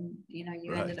death, and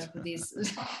you ended up with these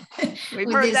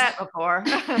we've heard that before.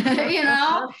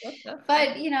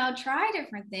 But try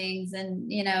different things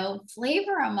and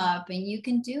flavor them up, and you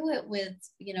can do it with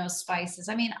spices.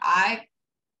 I mean, I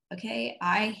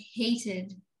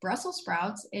hated Brussels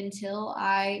sprouts until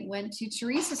I went to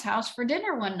Teresa's house for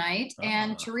dinner one night,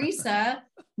 and Teresa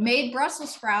made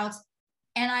Brussels sprouts,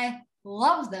 and I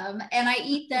love them, and I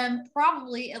eat them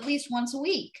probably at least once a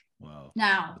week. Wow.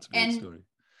 Now, that's a great story.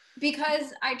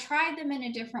 Because I tried them in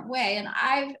a different way, and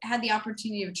I've had the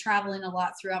opportunity of traveling a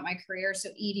lot throughout my career. So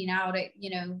eating out at,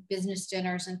 business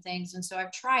dinners and things. And so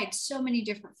I've tried so many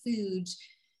different foods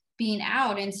being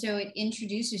out. And so it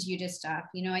introduces you to stuff.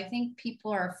 I think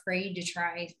people are afraid to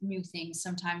try new things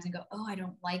sometimes and go, oh, I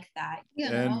don't like that.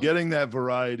 And getting that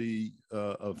variety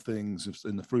of things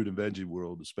in the fruit and veggie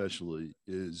world, especially,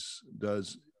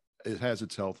 it has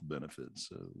its health benefits.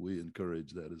 So we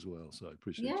encourage that as well. So I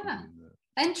appreciate you doing that.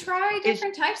 And try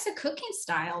different types of cooking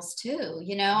styles too.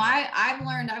 I've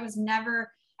learned I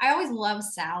always loved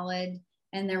salad,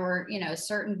 and there were,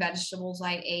 certain vegetables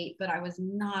I ate, but I was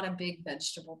not a big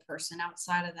vegetable person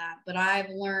outside of that. But I've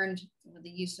learned with the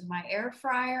use of my air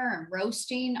fryer and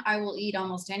roasting, I will eat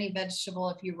almost any vegetable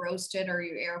if you roast it or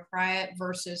you air fry it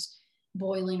versus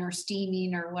boiling or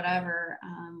steaming or whatever.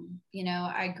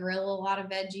 I grill a lot of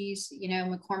veggies.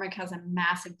 McCormick has a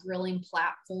massive grilling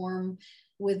platform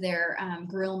with their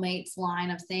Grill Mates line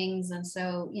of things. And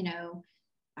so,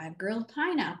 I've grilled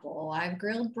pineapple, I've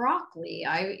grilled broccoli.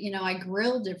 I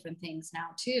grill different things now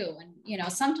too.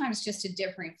 And, sometimes just a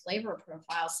different flavor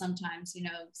profile. Sometimes,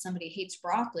 somebody hates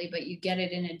broccoli, but you get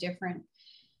it in a different,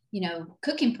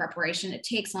 cooking preparation. It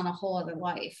takes on a whole other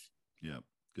life. Yeah.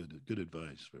 Good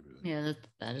advice for everybody. Yeah,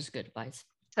 that is good advice.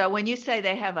 So when you say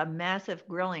they have a massive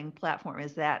grilling platform,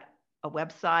 is that a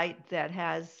website that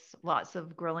has lots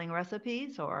of grilling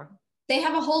recipes, or? They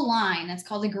have a whole line. It's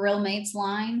called the Grill Mates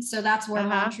line. So that's where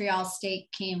Montreal Steak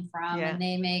came from. Yeah. And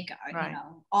they make,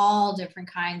 all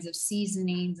different kinds of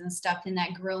seasonings and stuff in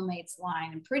that Grill Mates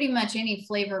line. And pretty much any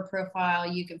flavor profile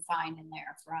you can find in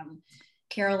there, from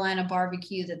Carolina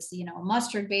barbecue that's, a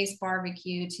mustard-based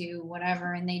barbecue to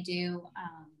whatever. And they do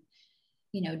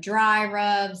dry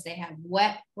rubs, they have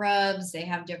wet rubs, they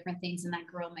have different things in that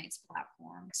Grill Mates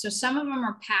platform. So some of them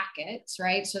are packets,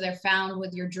 right? So they're found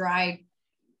with your dry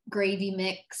gravy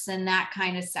mix and that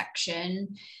kind of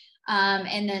section.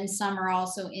 And then some are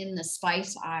also in the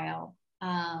spice aisle.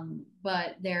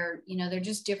 But they're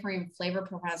just different flavor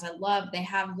profiles. They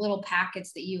have little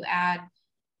packets that you add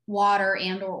water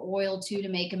and or oil to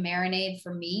make a marinade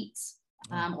for meats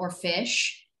or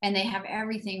fish. And they have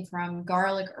everything from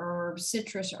garlic herb,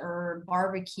 citrus herb,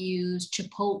 barbecues,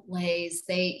 chipotles.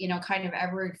 They, kind of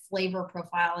every flavor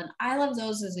profile. And I love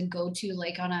those as a go-to,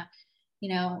 like on a,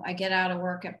 I get out of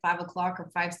work at 5 o'clock or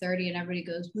 5:30 and everybody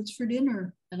goes, "What's for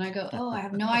dinner?" And I go, "Oh, I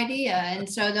have no idea." And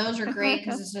so those are great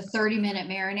because it's a 30-minute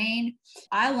marinade.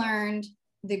 I learned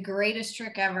the greatest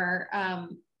trick ever.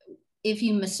 If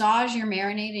you massage your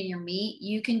marinade and your meat,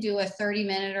 you can do a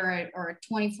 30-minute or a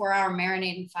 24-hour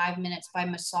marinade in 5 minutes by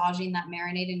massaging that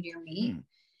marinade into your meat.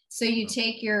 So you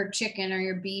take your chicken or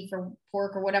your beef or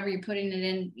pork or whatever you're putting it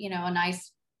in, a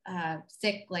nice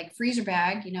thick like freezer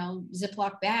bag,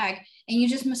 Ziploc bag, and you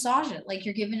just massage it like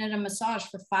you're giving it a massage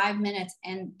for 5 minutes,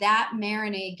 and that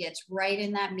marinade gets right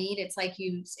in that meat. It's like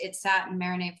it sat and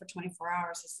marinate for 24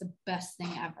 hours. It's the best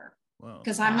thing ever. Wow.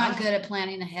 Because I'm not good at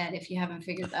planning ahead, if you haven't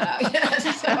figured that out yet.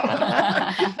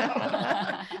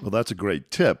 Well, that's a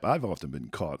great tip. I've often been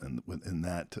caught in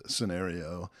that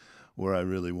scenario where I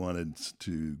really wanted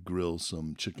to grill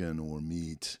some chicken or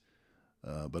meat,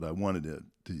 but I wanted it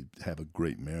to have a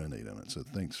great marinade on it. So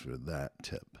thanks for that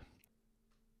tip.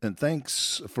 And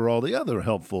thanks for all the other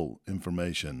helpful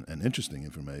information and interesting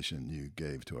information you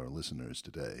gave to our listeners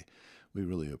today. We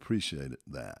really appreciate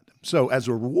that. So as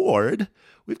a reward,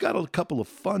 we've got a couple of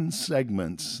fun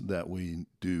segments that we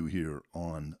do here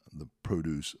on the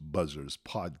Produce Buzzers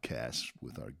podcast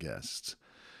with our guests.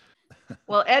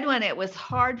 Well, Edwin, it was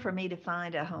hard for me to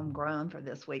find a homegrown for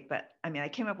this week, but I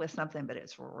came up with something, but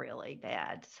it's really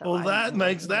bad. So well, that's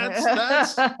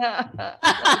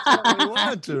what we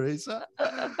want, Teresa.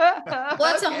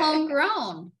 What's a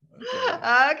homegrown?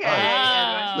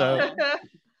 Okay. So,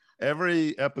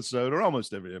 every episode, or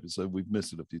almost every episode, we've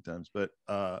missed it a few times, but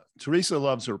Teresa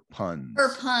loves her puns.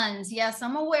 Her puns, yes,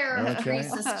 I'm aware of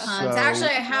Teresa's puns. Actually,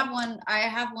 I have one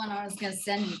I was going to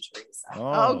send you, Teresa.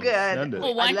 Oh, good.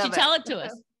 Well, why don't you tell it to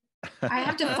us? I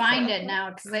have to find it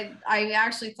now because I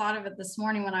actually thought of it this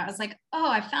morning when I was like, oh,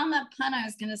 I found that pun I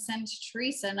was going to send to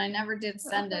Teresa and I never did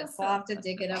send it. So I'll have to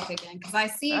dig it up again because I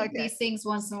see these things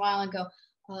once in a while and go,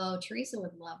 oh, Teresa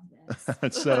would love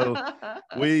this. So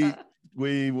we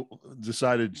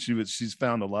decided she's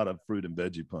found a lot of fruit and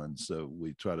veggie puns, so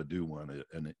we try to do one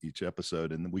in each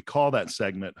episode, and we call that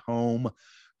segment Home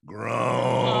Grown.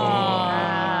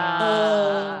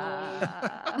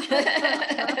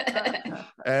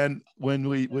 And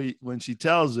when she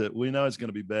tells it, we know it's going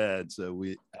to be bad, so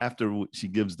after she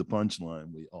gives the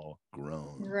punchline, we all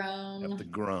groan. Have to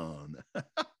groan.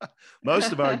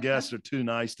 Most of our guests are too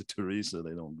nice to Teresa;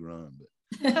 they don't groan.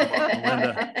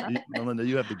 But Melinda,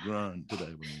 you have to groan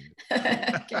today.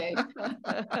 Okay.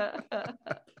 I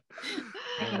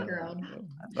can groan.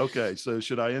 Okay, so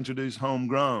should I introduce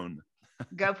Homegrown?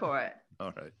 Go for it.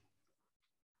 All right.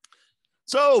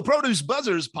 So, Produce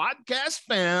Buzzers podcast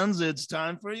fans, it's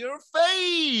time for your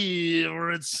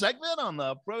favorite segment on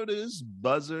the Produce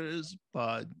Buzzers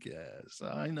podcast.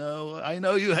 I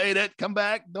know you hate it. Come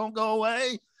back. Don't go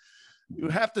away. You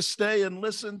have to stay and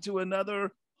listen to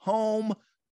another Homegrown.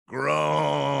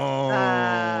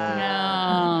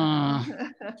 No.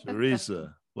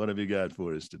 Teresa, what have you got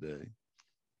for us today?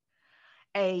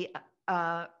 A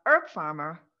herb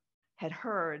farmer had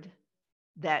heard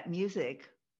that music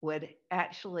would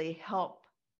actually help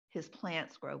his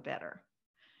plants grow better.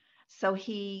 So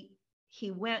he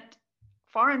went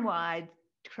far and wide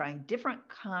trying different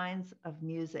kinds of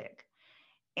music.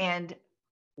 And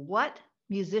what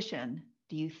musician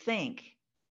do you think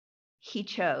he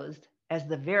chose as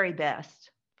the very best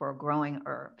for growing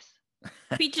herbs?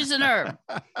 Peaches and herb.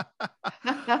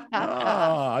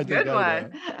 I think Good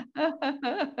one.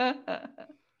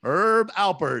 Herb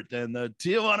Alpert and the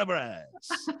Tijuana Brass.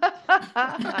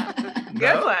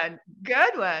 Good one.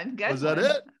 Good one. Good Was one.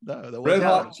 that it? No, that Red wasn't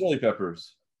Hot Chili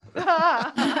Peppers.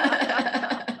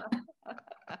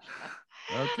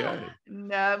 Okay.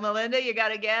 No, Melinda, you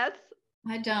got a guess?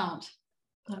 I don't.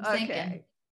 I'm thinking.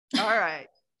 All right.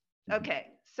 Okay.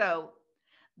 So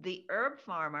the herb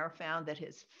farmer found that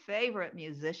his favorite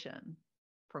musician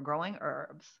for growing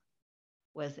herbs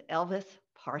was Elvis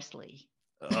Parsley.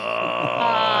 Oh.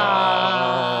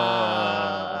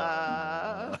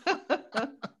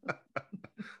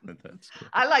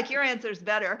 I like your answers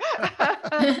better.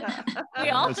 We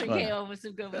also came up with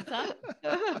some good ones, huh?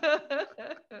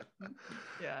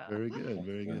 Yeah. Very good.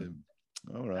 Very good.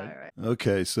 All right. All right.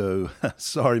 Okay. So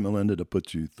sorry, Melinda, to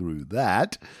put you through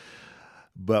that.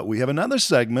 But we have another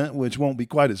segment which won't be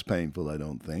quite as painful, I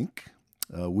don't think.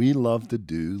 We love to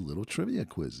do little trivia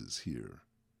quizzes here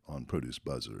on Produce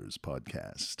Buzzers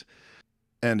podcast.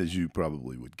 And as you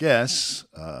probably would guess,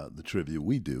 the trivia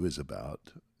we do is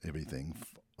about everything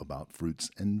about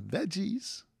fruits and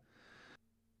veggies.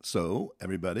 So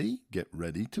everybody get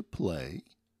ready to play.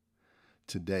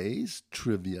 Today's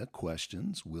trivia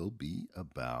questions will be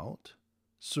about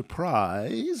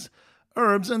surprise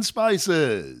herbs and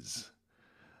spices.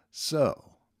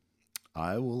 So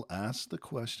I will ask the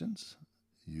questions.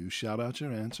 You shout out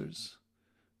your answers.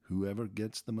 Whoever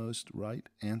gets the most right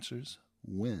answers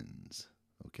wins.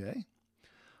 Okay?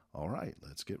 All right,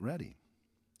 let's get ready.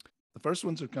 The first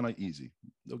ones are kind of easy.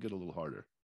 They'll get a little harder.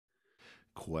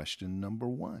 Question number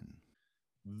 1.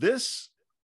 This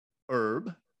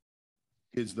herb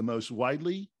is the most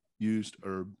widely used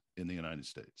herb in the United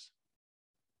States.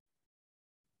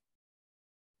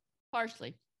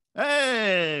 Parsley.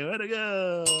 Hey, way to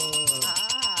go.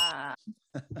 Ah.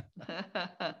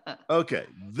 Okay,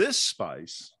 this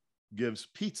spice gives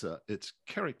pizza its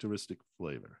characteristic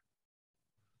flavor.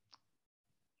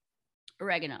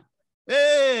 Oregano.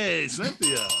 Hey,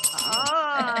 Cynthia.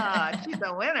 She's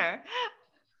a winner.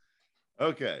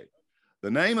 Okay,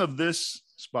 the name of this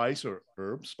spice or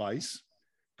herb spice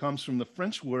comes from the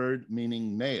French word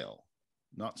meaning nail.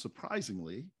 Not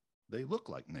surprisingly, they look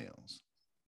like nails.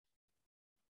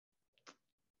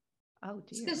 Oh, I was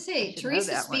dear. gonna say, I should know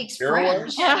Teresa that one. speaks Caraway?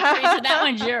 French. Yeah, Teresa, that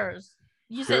one's yours.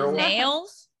 You said Caraway?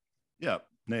 nails? Yeah,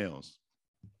 nails.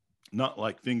 Not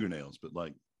like fingernails, but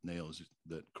like nails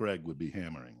that Craig would be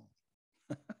hammering.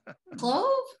 Clove?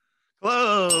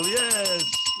 Clove, yes.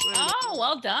 Way to Oh, go.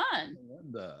 well done.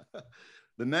 Melinda.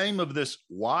 The name of this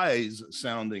wise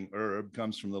sounding herb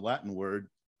comes from the Latin word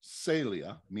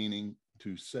salia, meaning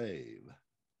to save.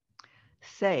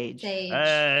 Sage. Sage.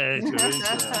 Hey,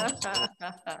 Teresa.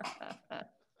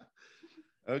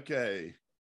 Okay.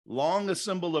 Long a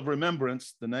symbol of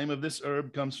remembrance, the name of this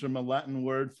herb comes from a Latin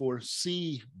word for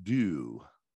sea dew.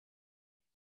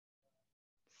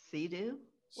 Sea dew?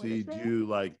 What Sea is that? dew,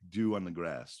 like dew on the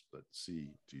grass, but sea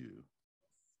dew.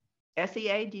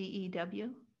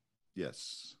 SEADEW?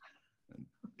 Yes. And,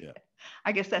 yeah.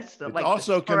 I guess that's the It like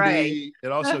also the can spray. be.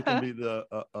 It also can be the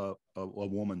a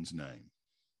woman's name.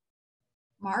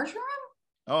 Marjoram?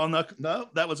 Oh no,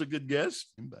 that was a good guess.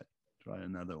 But try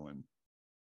another one.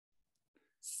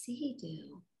 Sea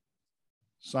dew.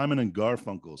 Simon and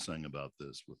Garfunkel sang about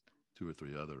this with 2 or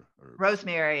 3 other herbs.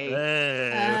 Rosemary.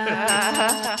 Hey.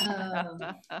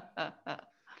 Oh.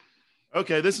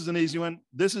 Okay, this is an easy one.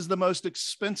 This is the most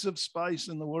expensive spice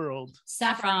in the world.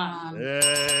 Saffron.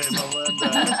 Hey, Melinda.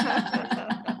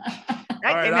 That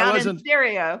All right, came I out in wasn't-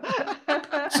 stereo.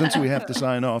 Since we have to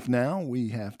sign off now, we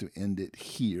have to end it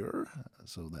here.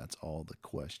 So that's all the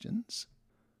questions.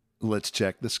 Let's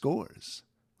check the scores.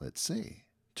 Let's see.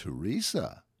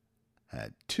 Teresa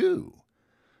had 2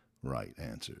 right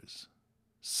answers.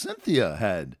 Cynthia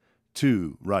had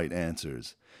 2 right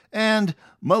answers. And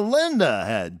Melinda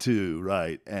had 2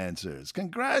 right answers.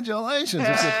 Congratulations.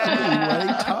 It's a 3-way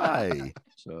tie.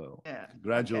 So Yeah,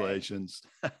 congratulations.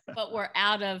 But we're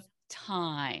out of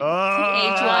time. Very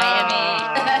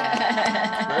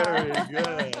THYME.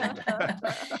 good.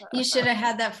 You should have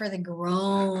had that for the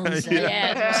groans.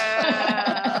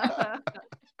 Yeah.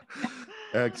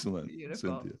 Excellent,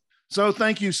 Beautiful. Cynthia. So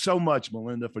thank you so much,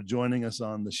 Melinda, for joining us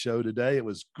on the show today. It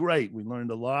was great. We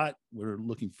learned a lot. We're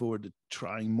looking forward to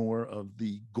trying more of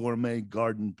the gourmet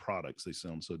garden products. They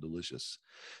sound so delicious.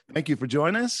 Thank you for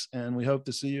joining us, and we hope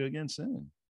to see you again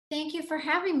soon. Thank you for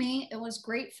having me. It was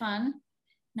great fun.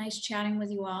 Nice chatting with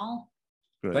you all.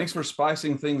 Great. Thanks for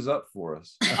spicing things up for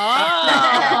us. Oh,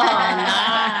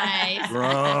 nice.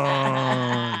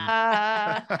 Wrong.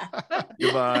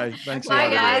 Goodbye. Thanks a Bye,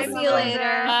 lot, guys. everybody. See you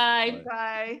later. Bye.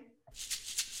 Bye.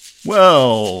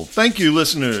 Well, thank you,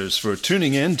 listeners, for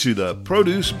tuning in to the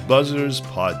Produce Buzzers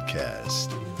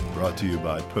podcast, brought to you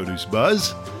by Produce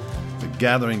Buzz, a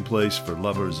gathering place for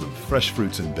lovers of fresh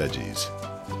fruits and veggies.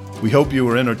 We hope you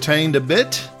were entertained a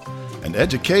bit and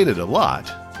educated a lot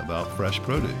about fresh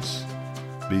produce.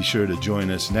 Be sure to join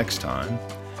us next time,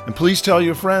 and please tell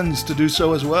your friends to do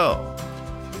so as well.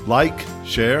 Like,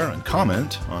 share, and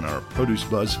comment on our Produce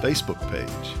Buzz Facebook page,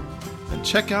 and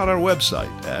check out our website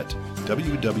at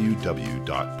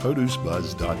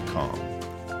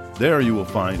www.producebuzz.com. There you will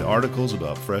find articles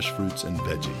about fresh fruits and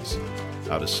veggies,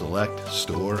 how to select,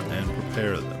 store, and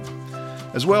prepare them,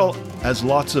 as well as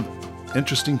lots of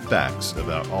interesting facts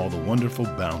about all the wonderful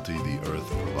bounty the earth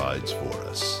provides for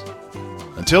us.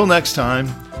 Until Until next time,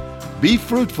 be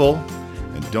fruitful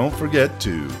and don't forget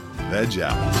to veg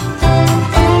out.